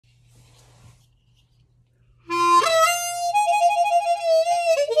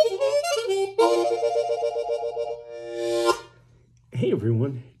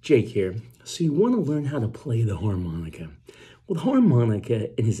everyone, Jake here. So you want to learn how to play the harmonica. Well, the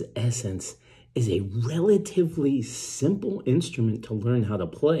harmonica in its essence is a relatively simple instrument to learn how to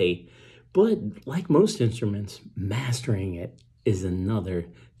play, but like most instruments, mastering it is another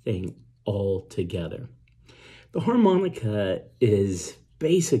thing altogether. The harmonica is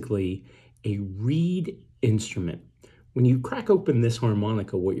basically a reed instrument. When you crack open this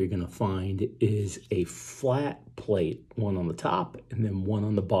harmonica, what you're going to find is a flat plate, one on the top and then one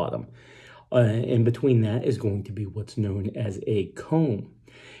on the bottom. In between that is going to be what's known as a comb.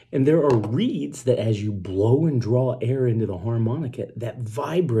 And there are reeds that as you blow and draw air into the harmonica that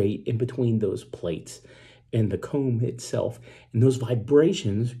vibrate in between those plates and the comb itself. And those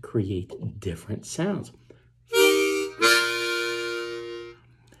vibrations create different sounds.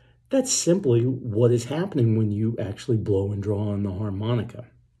 That's simply what is happening when you actually blow and draw on the harmonica.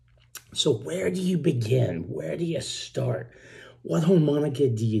 So where do you begin? Where do you start? What harmonica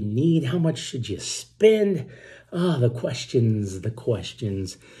do you need? How much should you spend? The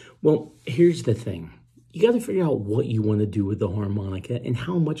questions. Well, here's the thing. You got to figure out what you want to do with the harmonica and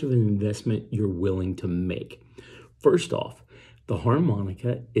how much of an investment you're willing to make. First off, the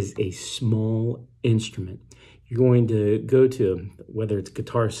harmonica is a small instrument. You're going to go to, whether it's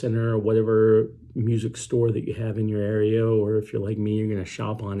Guitar Center or whatever music store that you have in your area, or if you're like me, you're going to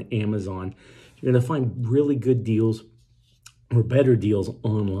shop on Amazon. You're going to find really good deals or better deals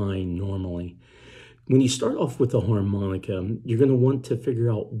online normally. When you start off with the harmonica, you're going to want to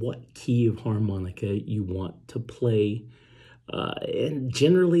figure out what key of harmonica you want to play. And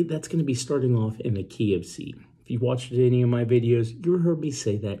generally, that's going to be starting off in the key of C. If you watched any of my videos, you heard me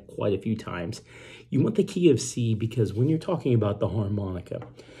say that quite a few times. You want the key of C because when you're talking about the harmonica,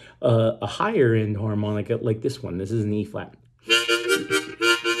 a higher end harmonica like this one, this is an E flat.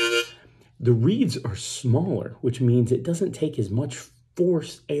 The reeds are smaller, which means it doesn't take as much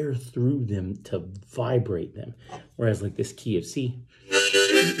force air through them to vibrate them. Whereas like this key of C,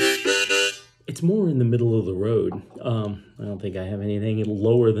 it's more in the middle of the road. I don't think I have anything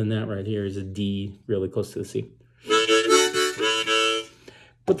lower than that right here is a D, really close to the C.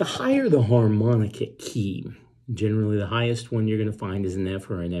 But the higher the harmonica key, generally the highest one you're going to find is an F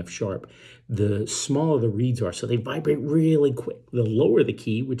or an F sharp, the smaller the reeds are, so they vibrate really quick. The lower the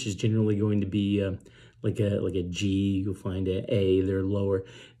key, which is generally going to be like a G, you'll find an A, they're lower.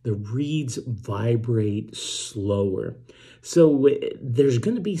 The reeds vibrate slower. So there's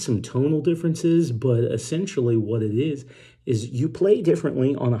going to be some tonal differences, but essentially what it is you play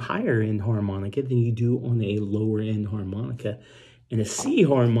differently on a higher end harmonica than you do on a lower end harmonica. And a C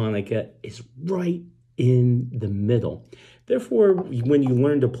harmonica is right in the middle. Therefore, when you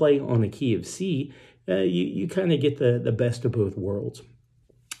learn to play on a key of C, you kind of get the best of both worlds.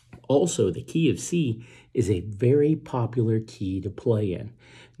 Also, the key of C is a very popular key to play in.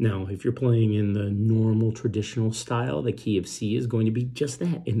 Now, if you're playing in the normal traditional style, the key of C is going to be just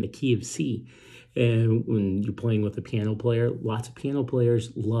that, in the key of C. And when you're playing with a piano player, lots of piano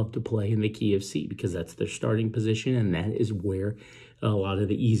players love to play in the key of C because that's their starting position, and that is where a lot of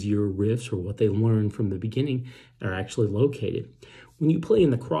the easier riffs or what they learned from the beginning are actually located. When you play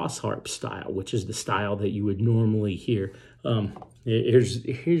in the cross harp style, which is the style that you would normally hear,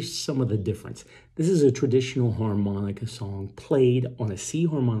 here's some of the difference. This is a traditional harmonica song played on a C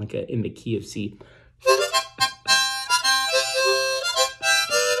harmonica in the key of C.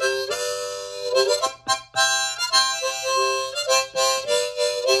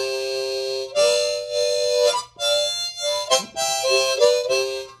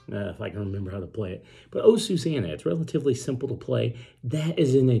 If I can remember how to play it. But Oh Susanna, it's relatively simple to play. That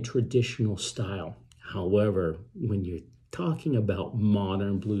is in a traditional style. However, when you're talking about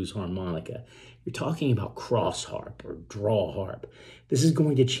modern blues harmonica, you're talking about cross harp or draw harp. This is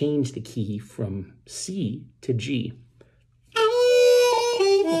going to change the key from C to G.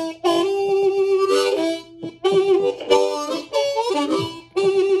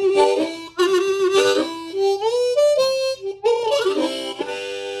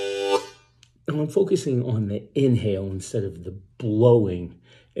 I'm focusing on the inhale instead of the blowing,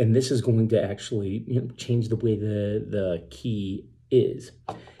 and this is going to actually change the way the key is.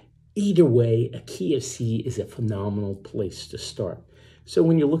 Either way, a key of C is a phenomenal place to start. So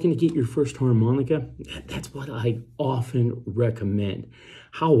when you're looking to get your first harmonica, that's what I often recommend.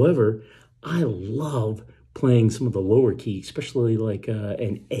 However, I love playing some of the lower keys, especially like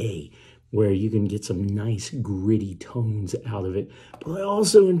an A, where you can get some nice gritty tones out of it. But I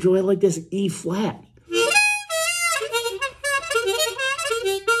also enjoy like this E flat,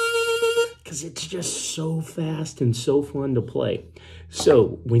 because because it's just so fast and so fun to play.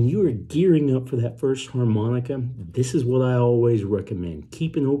 So when you are gearing up for that first harmonica, this is what I always recommend.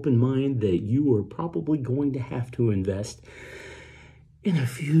 Keep an open mind that you are probably going to have to invest in a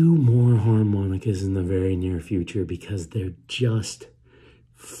few more harmonicas in the very near future because they're just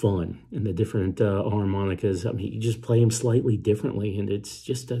fun. And the different harmonicas, I mean, you just play them slightly differently, and it's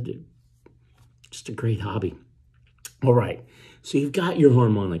just a great hobby. All right, so you've got your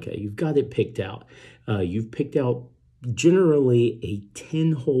harmonica. You've got it picked out. You've picked out generally a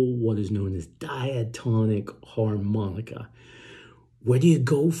 10-hole, what is known as diatonic harmonica. Where do you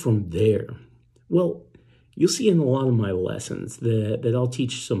go from there? Well, you'll see in a lot of my lessons that I'll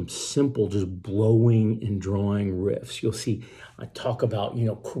teach some simple just blowing and drawing riffs. You'll see I talk about,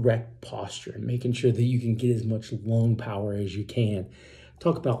 correct posture and making sure that you can get as much lung power as you can.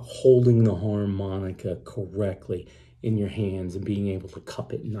 Talk about holding the harmonica correctly in your hands and being able to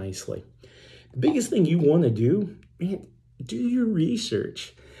cup it nicely. The biggest thing you want to do, man, do your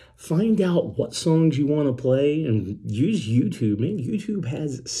research. Find out what songs you want to play and use YouTube. Man, YouTube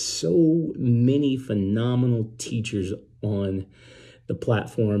has so many phenomenal teachers on the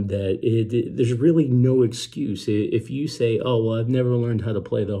platform that there's really no excuse. If you say, oh, well, I've never learned how to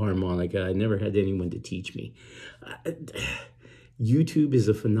play the harmonica, I never had anyone to teach me. YouTube is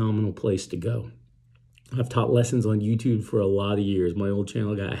a phenomenal place to go. I've taught lessons on YouTube for a lot of years. My old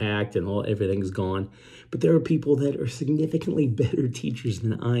channel got hacked and everything's gone. But there are people that are significantly better teachers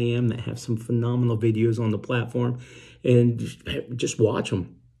than I am that have some phenomenal videos on the platform. And just watch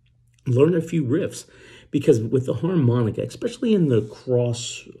them. Learn a few riffs. Because with the harmonica, especially in the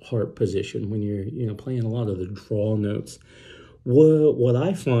cross harp position, when you're playing a lot of the draw notes, what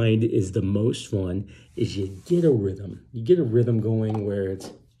I find is the most fun is you get a rhythm. You get a rhythm going where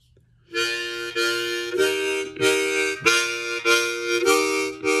it's...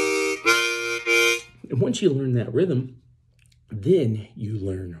 And once you learn that rhythm, then you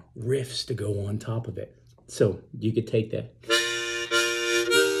learn riffs to go on top of it. So you could take that.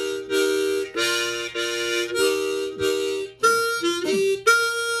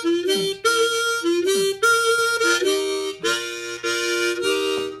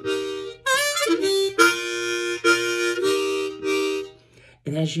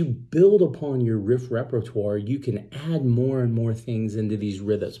 And as you build upon your riff repertoire, you can add more and more things into these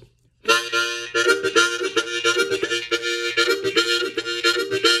rhythms.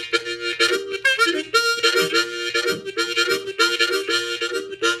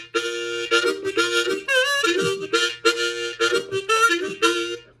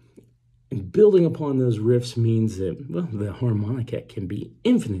 And building upon those riffs means that, well, the harmonica can be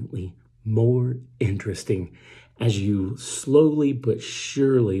infinitely more interesting as you slowly but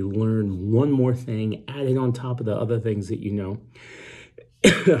surely learn one more thing, add it on top of the other things that you know.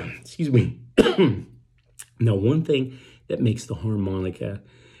 Excuse me. Now, one thing that makes the harmonica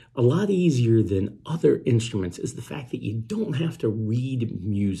a lot easier than other instruments is the fact that you don't have to read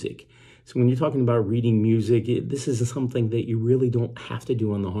music. So when you're talking about reading music, this is something that you really don't have to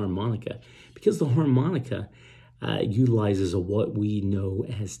do on the harmonica, because the harmonica utilizes what we know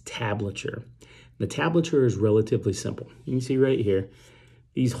as tablature. The tablature is relatively simple. You can see right here,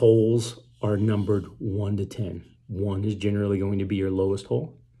 these holes are numbered 1 to 10. 1 is generally going to be your lowest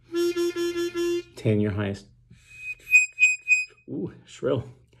hole. 10, your highest. Ooh, shrill.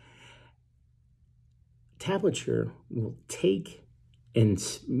 Tablature will take and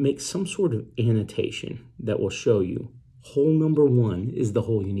make some sort of annotation that will show you hole number 1 is the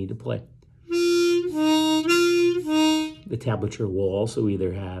hole you need to play. The tablature will also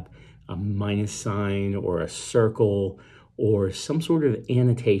either have a minus sign or a circle or some sort of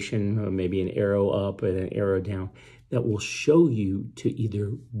annotation, maybe an arrow up and an arrow down, that will show you to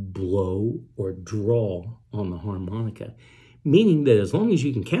either blow or draw on the harmonica. Meaning that as long as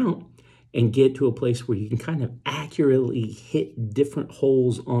you can count and get to a place where you can kind of accurately hit different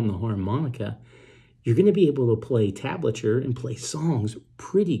holes on the harmonica, you're going to be able to play tablature and play songs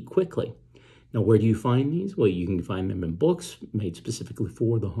pretty quickly. Now, where do you find these? Well, you can find them in books made specifically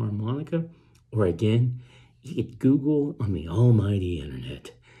for the harmonica. Or again, you can Google on the almighty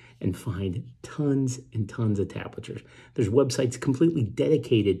internet and find tons and tons of tablatures. There's websites completely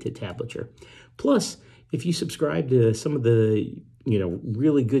dedicated to tablature. Plus, if you subscribe to some of the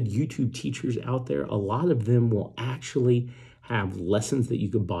really good YouTube teachers out there, a lot of them will actually have lessons that you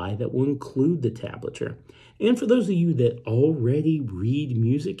could buy that will include the tablature. And for those of you that already read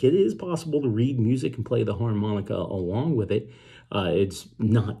music, it is possible to read music and play the harmonica along with it. It's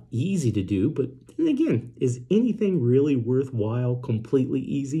not easy to do, but then again, is anything really worthwhile completely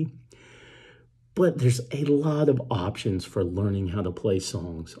easy? But there's a lot of options for learning how to play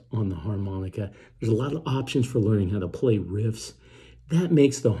songs on the harmonica. There's a lot of options for learning how to play riffs. That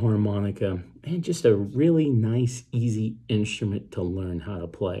makes the harmonica, man, just a really nice, easy instrument to learn how to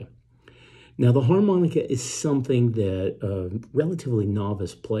play. Now, the harmonica is something that a relatively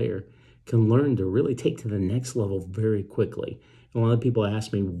novice player can learn to really take to the next level very quickly. And a lot of people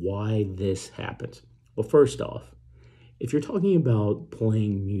ask me why this happens. Well, first off, if you're talking about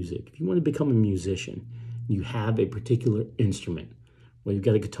playing music, if you want to become a musician, you have a particular instrument, well, you've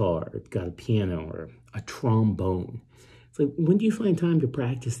got a guitar, you've got a piano, or a trombone. It's like, when do you find time to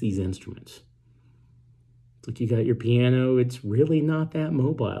practice these instruments? It's like, you got your piano, it's really not that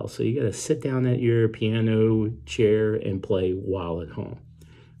mobile, so you got to sit down at your piano chair and play while at home.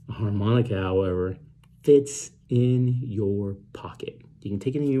 A harmonica, however, fits in your pocket. You can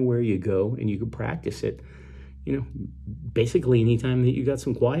take it anywhere you go, and you can practice it, basically anytime that you got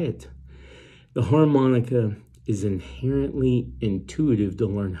some quiet. The harmonica is inherently intuitive to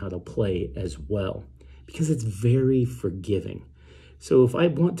learn how to play as well, because it's very forgiving. So if I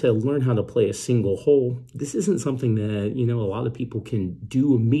want to learn how to play a single hole, this isn't something that, a lot of people can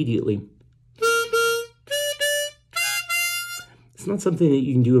do immediately. It's not something that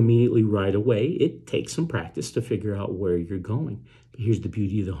you can do immediately right away. It takes some practice to figure out where you're going. But here's the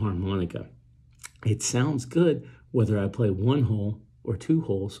beauty of the harmonica. It sounds good whether I play one hole or two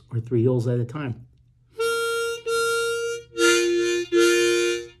holes or three holes at a time.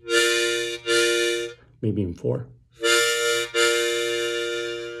 Maybe even four.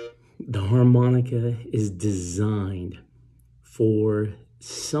 The harmonica is designed for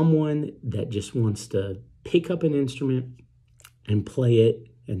someone that just wants to pick up an instrument and play it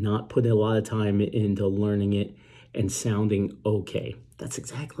and not put a lot of time into learning it and sounding okay. That's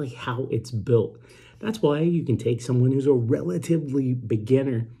exactly how it's built. That's why you can take someone who's a relatively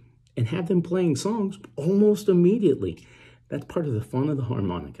beginner and have them playing songs almost immediately. That's part of the fun of the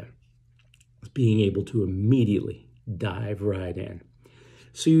harmonica, being able to immediately dive right in.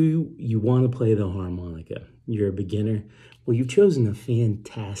 So you want to play the harmonica. You're a beginner. Well, you've chosen a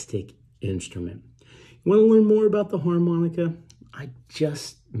fantastic instrument. You want to learn more about the harmonica? I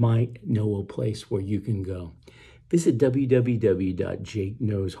just might know a place where you can go. Visit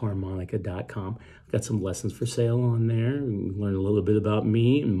www.jakeknowsharmonica.com. I've got some lessons for sale on there. You can learn a little bit about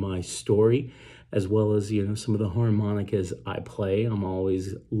me and my story, as well as, some of the harmonicas I play. I'm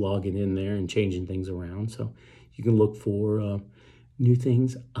always logging in there and changing things around. So you can look for new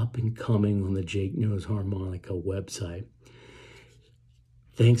things up and coming on the Jake Knows Harmonica website.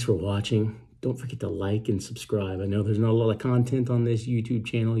 Thanks for watching. Don't forget to like and subscribe. I know there's not a lot of content on this YouTube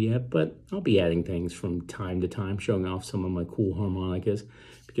channel yet, but I'll be adding things from time to time, showing off some of my cool harmonicas,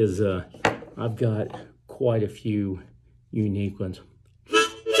 because I've got quite a few unique ones.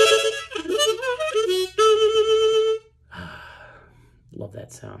 Love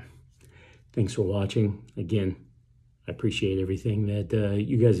that sound. Thanks for watching. Again, I appreciate everything that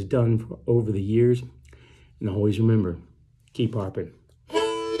you guys have done over the years. And always remember, keep harping.